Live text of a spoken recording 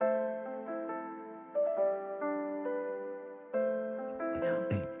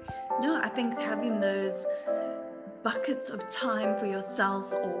Yeah. No, I think having those buckets of time for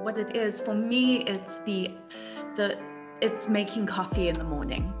yourself, or what it is, for me, it's it's making coffee in the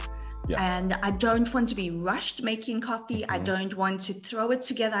morning. Yes. And I don't want to be rushed making coffee. I don't want to throw it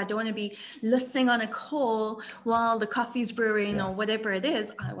together. I don't want to be listening on a call while the coffee's brewing or whatever it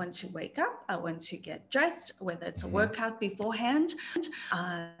is. I want to wake up. I want to get dressed, whether it's a workout beforehand.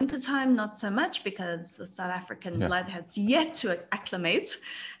 Winter time, not so much, because the South African blood has yet to acclimate.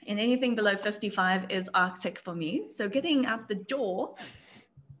 And anything below 55 is Arctic for me. So getting out the door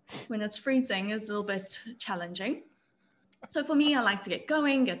when it's freezing is a little bit challenging. So for me, I like to get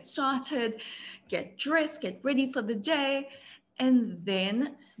going, get started, get dressed, get ready for the day, and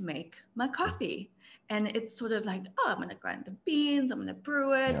then make my coffee. And it's sort of like, oh, I'm going to grind the beans, I'm going to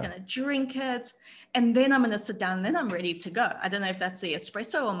brew it, going to drink it, and then I'm going to sit down, and then I'm ready to go. I don't know if that's the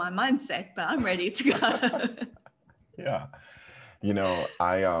espresso or my mindset, but I'm ready to go. Yeah. You know,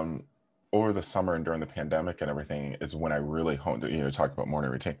 I over the summer and during the pandemic and everything is when I really honed, you know, talk about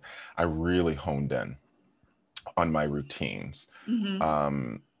morning routine. I really honed in on my routines.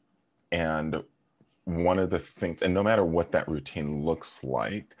 And one of the things, and no matter what that routine looks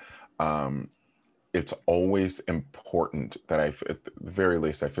like, it's always important that at the very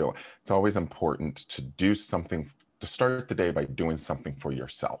least, I feel it's always important to do something, to start the day by doing something for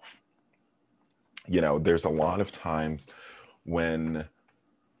yourself. You know, there's a lot of times when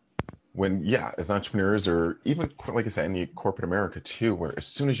as entrepreneurs, or even like I said, in corporate America too, where as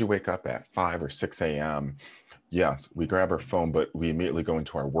soon as you wake up at 5 or 6 a.m., yes, we grab our phone, but we immediately go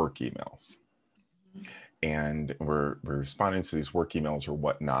into our work emails. And we're responding to these work emails or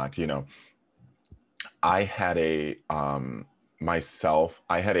whatnot. You know, I had a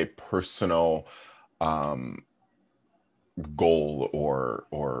personal goal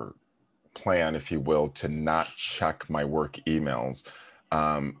or plan, if you will, to not check my work emails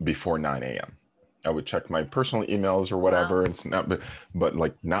before 9 a.m. I would check my personal emails or whatever, and it's not, but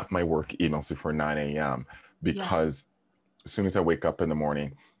like not my work emails before 9 a.m. because as soon as I wake up in the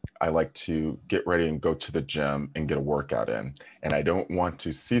morning, I like to get ready and go to the gym and get a workout in. And I don't want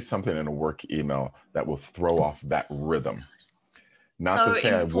to see something in a work email that will throw off that rhythm. Not to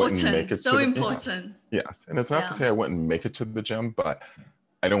say I wouldn't make it to the gym. Yes. And it's not to say I wouldn't make it to the gym, but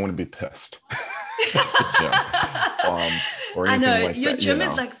I don't want to be pissed at the gym. Or anything I know, like your that, gym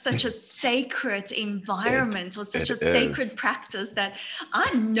is like such a sacred environment, or such a sacred practice, that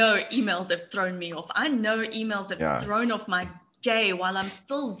I know emails have thrown me off. I know emails have thrown off my day while I'm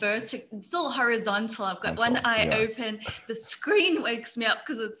still still horizontal. I've got one eye open. The screen wakes me up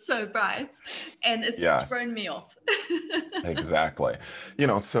because it's so bright, and it's thrown me off. Exactly. You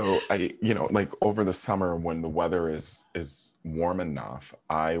know, so like over the summer when the weather is warm enough,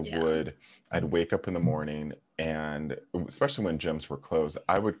 I'd wake up in the morning, and especially when gyms were closed,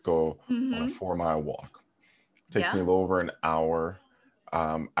 I would go on a 4-mile walk. It takes me a little over an hour.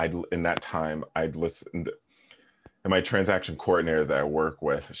 In that time, I'd listen. And my transaction coordinator that I work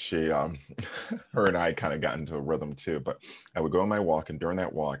with, she, her and I kind of got into a rhythm too. But I would go on my walk, and during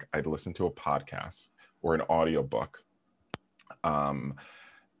that walk, I'd listen to a podcast or an audiobook,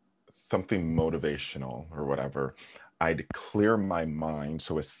 something motivational or whatever. I'd clear my mind.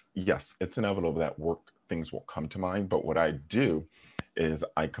 So it's inevitable that things will come to mind. But what I do is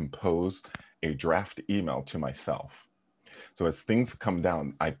I compose a draft email to myself. So as things come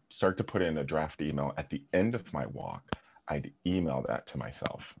down, I start to put in a draft email at the end of my walk. I'd email that to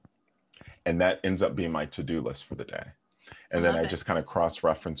myself. And that ends up being my to-do list for the day. And then I just kind of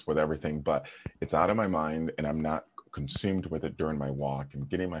cross-reference with everything, but it's out of my mind, and I'm not consumed with it during my walk. I'm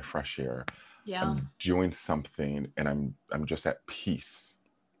getting my fresh air. I'm doing something, and I'm just at peace.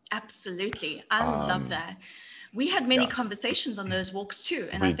 Absolutely. I love that. We had many conversations on those walks too.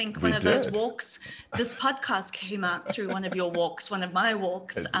 And I think one of those walks, this podcast came out through one of your walks, one of my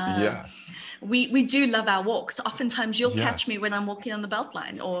walks. We do love our walks. Oftentimes you'll catch me when I'm walking on the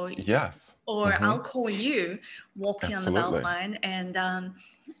Beltline, or I'll call you walking on the Beltline. And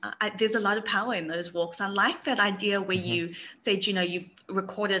there's a lot of power in those walks. I like that idea where you said, you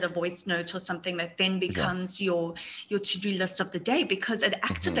recorded a voice note or something that then becomes your to-do list of the day, because it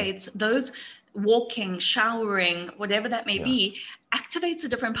activates those walking, showering, whatever that may be, activates a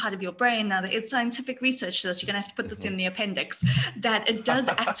different part of your brain. Now, there is scientific research to this. You're going to have to put this in the appendix, that it does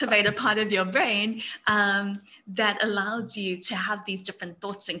activate a part of your brain that allows you to have these different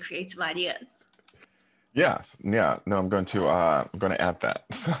thoughts and creative ideas. Yes. Yeah. No, I'm going to add that.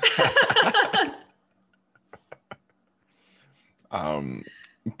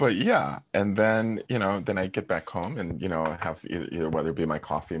 but yeah, and then then I get back home and have either whether it be my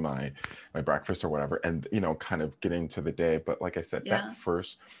coffee, my breakfast or whatever, and kind of get into the day. But like I said, Yeah. that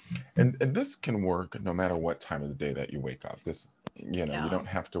first, and this can work no matter what time of the day that you wake up. This, you Yeah. don't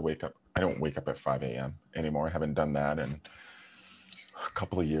have to wake up. I don't wake up at 5 a.m. anymore. I haven't done that in a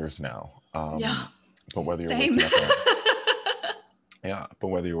couple of years now. Yeah. But whether you're Same. waking up at yeah, but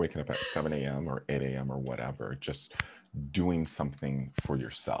whether you're waking up at 7 a.m. or 8 a.m. or whatever, just doing something for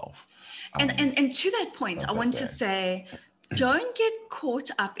yourself. And, Um, and and to that point, I start that want to day. say, don't get caught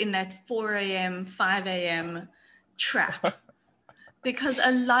up in that 4 a.m., 5 a.m. trap, because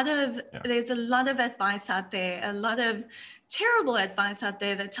Yeah, there's a lot of advice out there, a lot of terrible advice out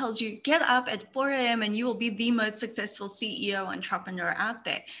there that tells you get up at 4 a.m. and you will be the most successful CEO entrepreneur out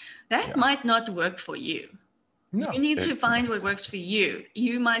there. That yeah. might not work for you. You No, need to find what works for you.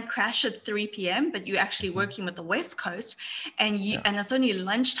 You might crash at 3 p.m., but you're actually working with the West Coast yeah. and it's only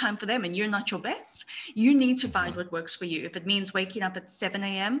lunchtime for them and you're not your best. You need to find Hmm. what works for you. If it means waking up at 7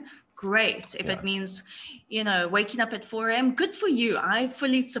 a.m., great. If it Yes, means, waking up at 4 a.m., good for you. I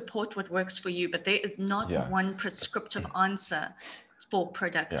fully support what works for you, but there is not one yes, prescriptive answer for yes.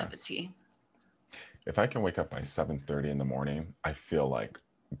 productivity. If I can wake up by 7:30 in the morning, I feel like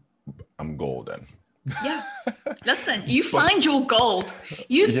I'm golden. Yeah. Listen, you But find your gold.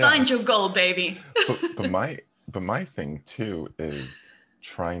 You find yes, your gold, baby. but my thing too is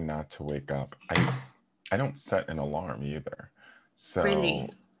trying not to wake up. I don't set an alarm either. Really.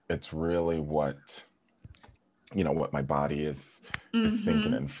 So it's really what my body is thinking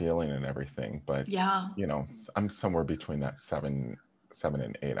Mm-hmm. and feeling and everything. But Yeah. I'm somewhere between that 7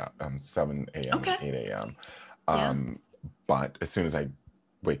 and 8 7 a.m. and Okay. 8 a.m. Yeah. Um, but as soon as I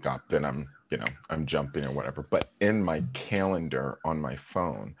wake up, then I'm jumping or whatever. But in my calendar on my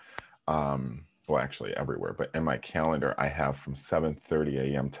phone, well, actually everywhere, but in my calendar, I have from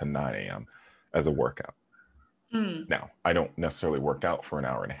 7:30 a.m. to 9 a.m. as a workout. Mm. Now, I don't necessarily work out for an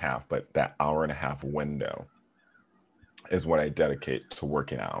hour and a half, but that hour and a half window is what I dedicate to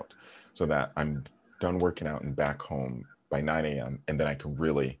working out so that I'm done working out and back home by 9 a.m. And then I can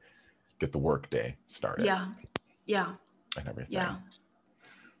really get the work day started Yeah. Yeah. and everything. Yeah.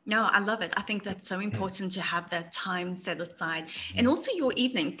 No, I love it. I think that's so important to have that time set aside. And also your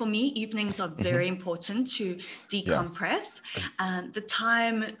evening. For me, evenings are Hmm. very important to Yes. decompress. The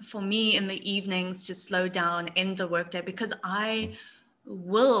time for me in the evenings to slow down, end the workday, because I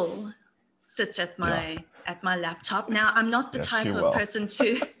will sit Yeah. at my laptop. Now, I'm not the Yes, you type of will. person to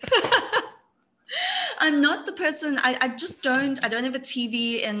I'm not the person, I just I don't have a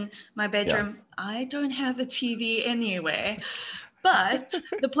TV in my Yes. bedroom. I don't have a TV anyway. But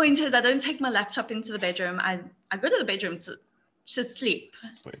the point is, I don't take my laptop into the bedroom. I go to the bedroom to sleep.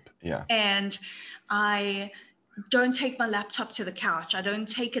 Sleep. Yes. And I don't take my laptop to the couch. I don't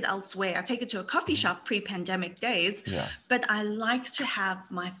take it elsewhere. I take it to a coffee Mhm. shop pre-pandemic days, Yes. but I like to have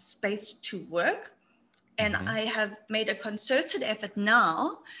my space to work. And Hmm. I have made a concerted effort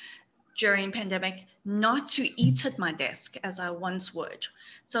now during pandemic not to eat at my desk as I once would.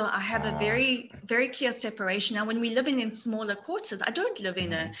 So I have a Ah. very, very clear separation. Now, when we live in smaller quarters, I don't live in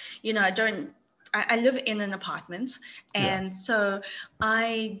Mhm. I live in an apartment. And Yes. so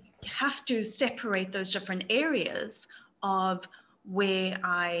I have to separate those different areas of where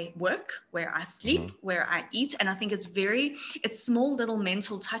I work, where I sleep, Hmm. where I eat. And I think it's small little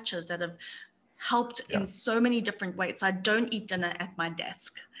mental touches that have helped in Yes. so many different ways. So I don't eat dinner at my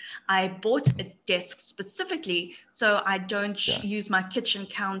desk. I bought Mhm. a desk specifically so I don't Yes. use my kitchen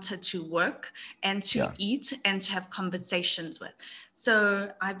counter to work and to Yes. eat and to have conversations with.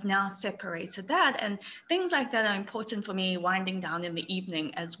 So I've now separated that. And things like that are important for me winding down in the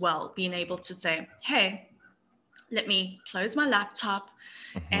evening as well, being able to say, hey, let me close my laptop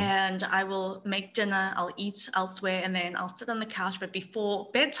Hmm. and I will make dinner. I'll eat elsewhere and then I'll sit on the couch. But before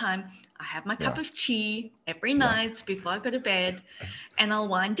bedtime, I have my cup Yes. of tea every Yes. night before I go to bed and I'll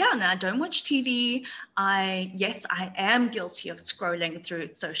wind down. I don't watch TV. Yes, I am guilty of scrolling through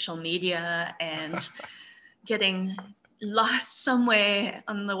social media and getting lost somewhere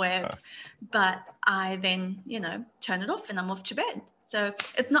on the web, Yes. but I then, turn it off and I'm off to bed. So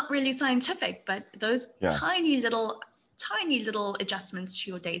it's not really scientific, but those Yes. tiny little adjustments to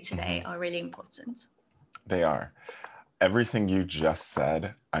your day to day Hmm. are really important. They are. Everything you just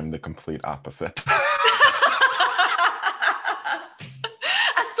said, I'm the complete opposite.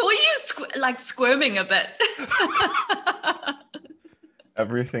 I saw you squirming a bit.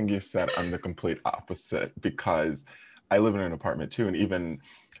 Everything you said, I'm the complete opposite because I live in an apartment too. And even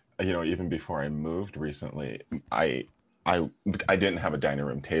before I moved recently, I I didn't have a dining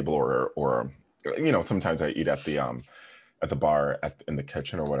room table or sometimes I eat at the at the bar, in the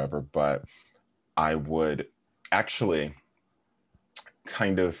kitchen or whatever, but I would actually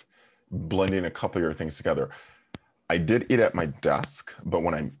kind of blending a couple of your things together. I did eat at my desk, but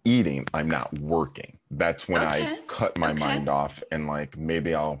when I'm eating, I'm not working. That's when I Okay. cut my Okay. mind off, and like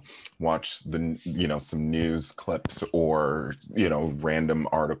maybe I'll watch some news clips, or, random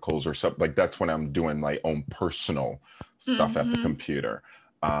articles or something. Like that's when I'm doing my own personal stuff at the Mm-hmm. computer.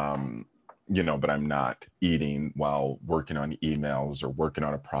 Um, but I'm not eating while working on emails or working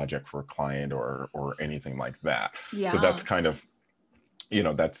on a project for a client, or anything like that. So that's Yeah. kind of,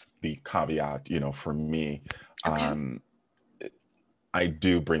 that's the caveat, for me. Okay. Um, I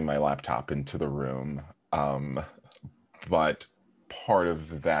do bring my laptop into the room, um, but part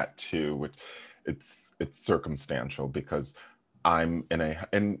of that too, which it's circumstantial, because I'm in a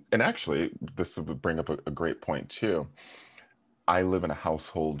and actually this would bring up a great point too. I live in a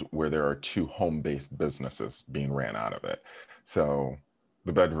household where there are two home-based businesses being ran out of it. So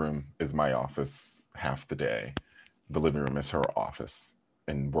the bedroom is my office half the day. The living room is her office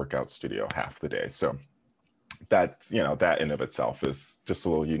and workout studio half the day. So that in of itself is just a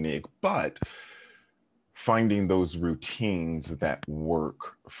little unique, but finding those routines that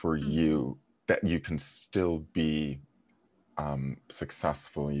work for Mm-hmm. you, that you can still be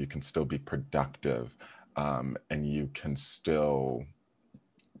successful, you can still be productive, and you can still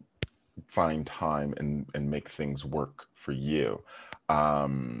find time and make things work for you.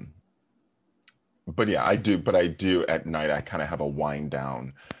 Um, but yeah, I do at night, I kind of have a wind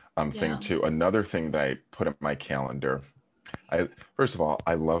down thing Yeah. too. Another thing that I put in my calendar, I first of all,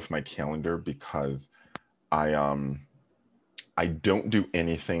 I love my calendar because I I don't do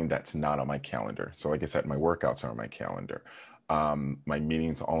anything that's not on my calendar. So like I said, my workouts are on my calendar, my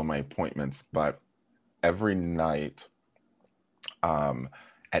meetings, all of my appointments. But every night, um,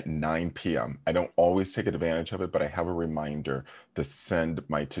 at 9 p.m., I don't always take advantage of it, but I have a reminder to send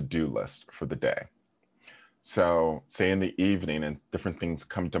my to-do list for the day. So say in the evening and different things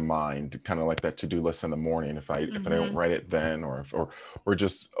come to mind, kind of like that to-do list in the morning. If I don't Mm-hmm. write it then, or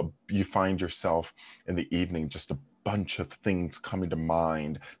just you find yourself in the evening, just a bunch of things coming to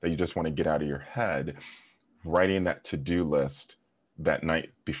mind that you just want to get out of your head, writing that to-do list that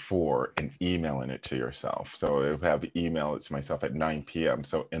night before and emailing it to yourself. So if I have email it to myself at 9 p.m.,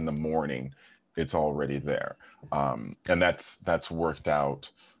 so in the morning it's already there. And that's worked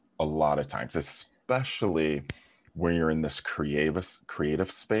out a lot of times, especially when you're in this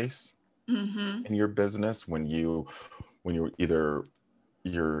creative space Mm-hmm. in your business, when you're either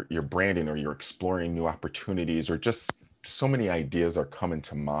you're branding, or you're exploring new opportunities, or just so many ideas are coming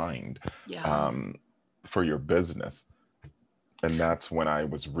to mind, Yeah. um, for your business. And that's when I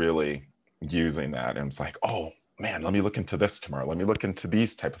was really using that, and it's like, oh man, let me look into this tomorrow, let me look into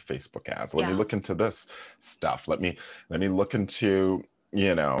these type of Facebook ads, let me Yeah. look into this stuff, let me look into,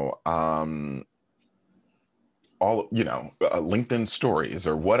 you know um all, LinkedIn stories,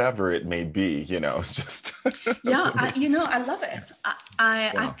 or whatever it may be, just Yeah, let me, I love it.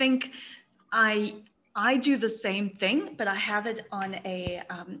 I yeah. think I I do the same thing, but I have it on a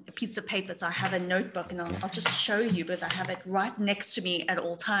piece of paper. So I have a notebook, and I'll just show you because I have it right next to me at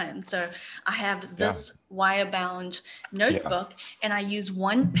all times. So I have Yeah. this wire-bound Yes. notebook, and I use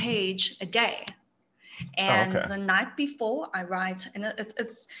one page a day. Oh, And okay. the night before, I write, and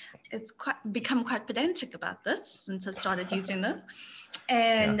it's quite become quite pedantic about this since I started using this.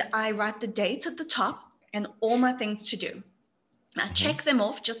 And Yes. I write the date at the top and all my things to do. I Hmm. check them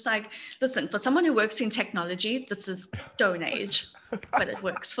off, just like, listen, for someone who works in technology, this is stone age, but it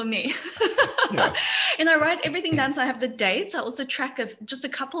works for me. Yes. And I write everything down. So I have the dates. I also track of just a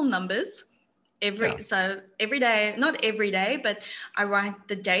couple numbers Yes. every day, not every day, but I write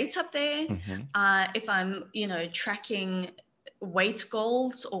the date up there. Hmm. If I'm, tracking weight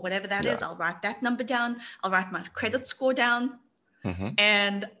goals or whatever that is, I'll Yes. write that number down. I'll write my credit score down. Hmm.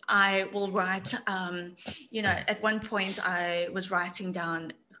 And I will write, at one point I was writing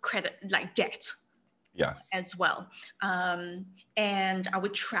down credit, like debt Yes. as well. And I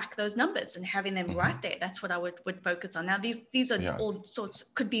would track those numbers and having them Hmm. right there. That's what I would focus on. Now, these are Yes. all sorts,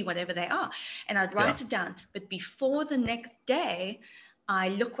 could be whatever they are. And I'd write it Yes. down. But before the next day, I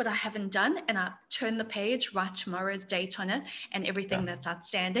look what I haven't done and I turn the page, write tomorrow's date on it and everything Yes. that's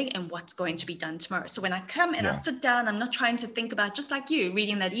outstanding and what's going to be done tomorrow. So when I come and I Yeah. sit down, I'm not trying to think about, just like you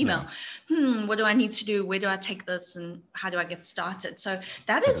reading that Yeah. email, what do I need to do? Where do I take this? And how do I get started? So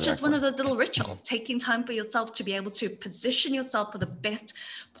that is just one Exactly. of those little rituals, taking time for yourself to be able to position yourself for the best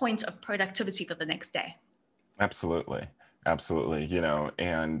point of productivity for the next day. Absolutely. Absolutely.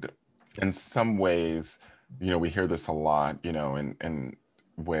 And in some ways, we hear this a lot, and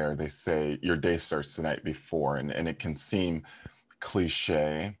where they say your day starts the night before, and it can seem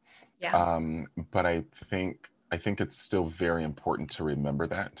cliche, Yeah. but I think it's still very important to remember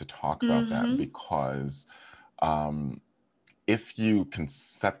that, to talk about that, Mm-hmm. because um, if you can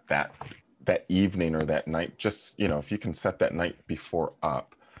set that evening or that night, just, you know, if you can set that night before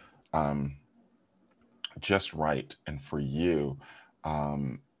up um, just right, and for you,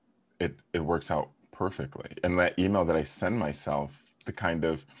 um, it works out perfectly. And that email that I send myself, to kind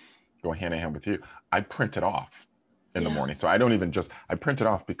of go hand in hand with you, I print it off in the Yeah. morning. So I don't even just, I print it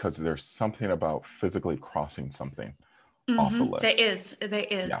off because there's something about physically crossing something off a Mm-hmm. There list. is. There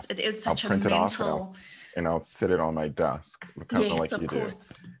Yeah. is. It is I'll such a print it off, and mental. I'll sit it on my desk, kind of Yes, like of you do.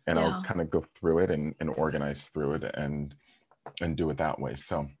 course. And I'll Yeah. kind of go through it and organize through it and do it that way.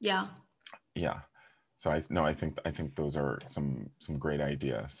 So Yeah. yeah. So I think those are some great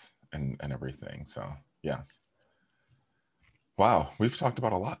ideas and everything. So yes. Wow, we've talked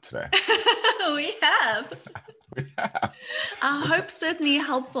about a lot today. We have. We have. I hope certainly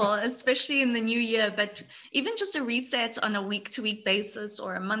helpful, especially in the new year, but even just a reset on a week-to-week basis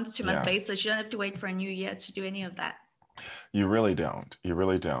or a month-to-month Yes. basis, you don't have to wait for a new year to do any of that. You really don't. You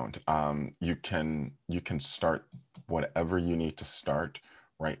really don't. You can start whatever you need to start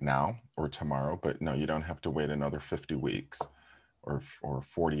right now or tomorrow, but no, you don't have to wait another 50 weeks or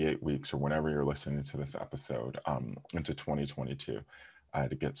 48 weeks or whenever you're listening to this episode into 2022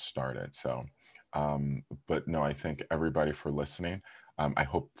 to get started. So, but no, I thank everybody for listening. I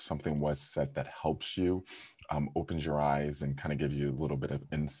hope something was said that helps you, opens your eyes, and kind of gives you a little bit of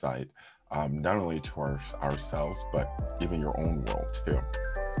insight, not only to ourselves, but even your own world too.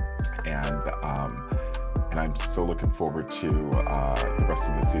 And I'm so looking forward to the rest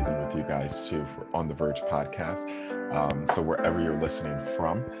of the season with you guys too for On the Verge podcast. So wherever you're listening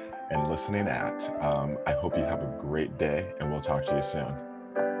from and listening at, I hope you have a great day, and we'll talk to you soon.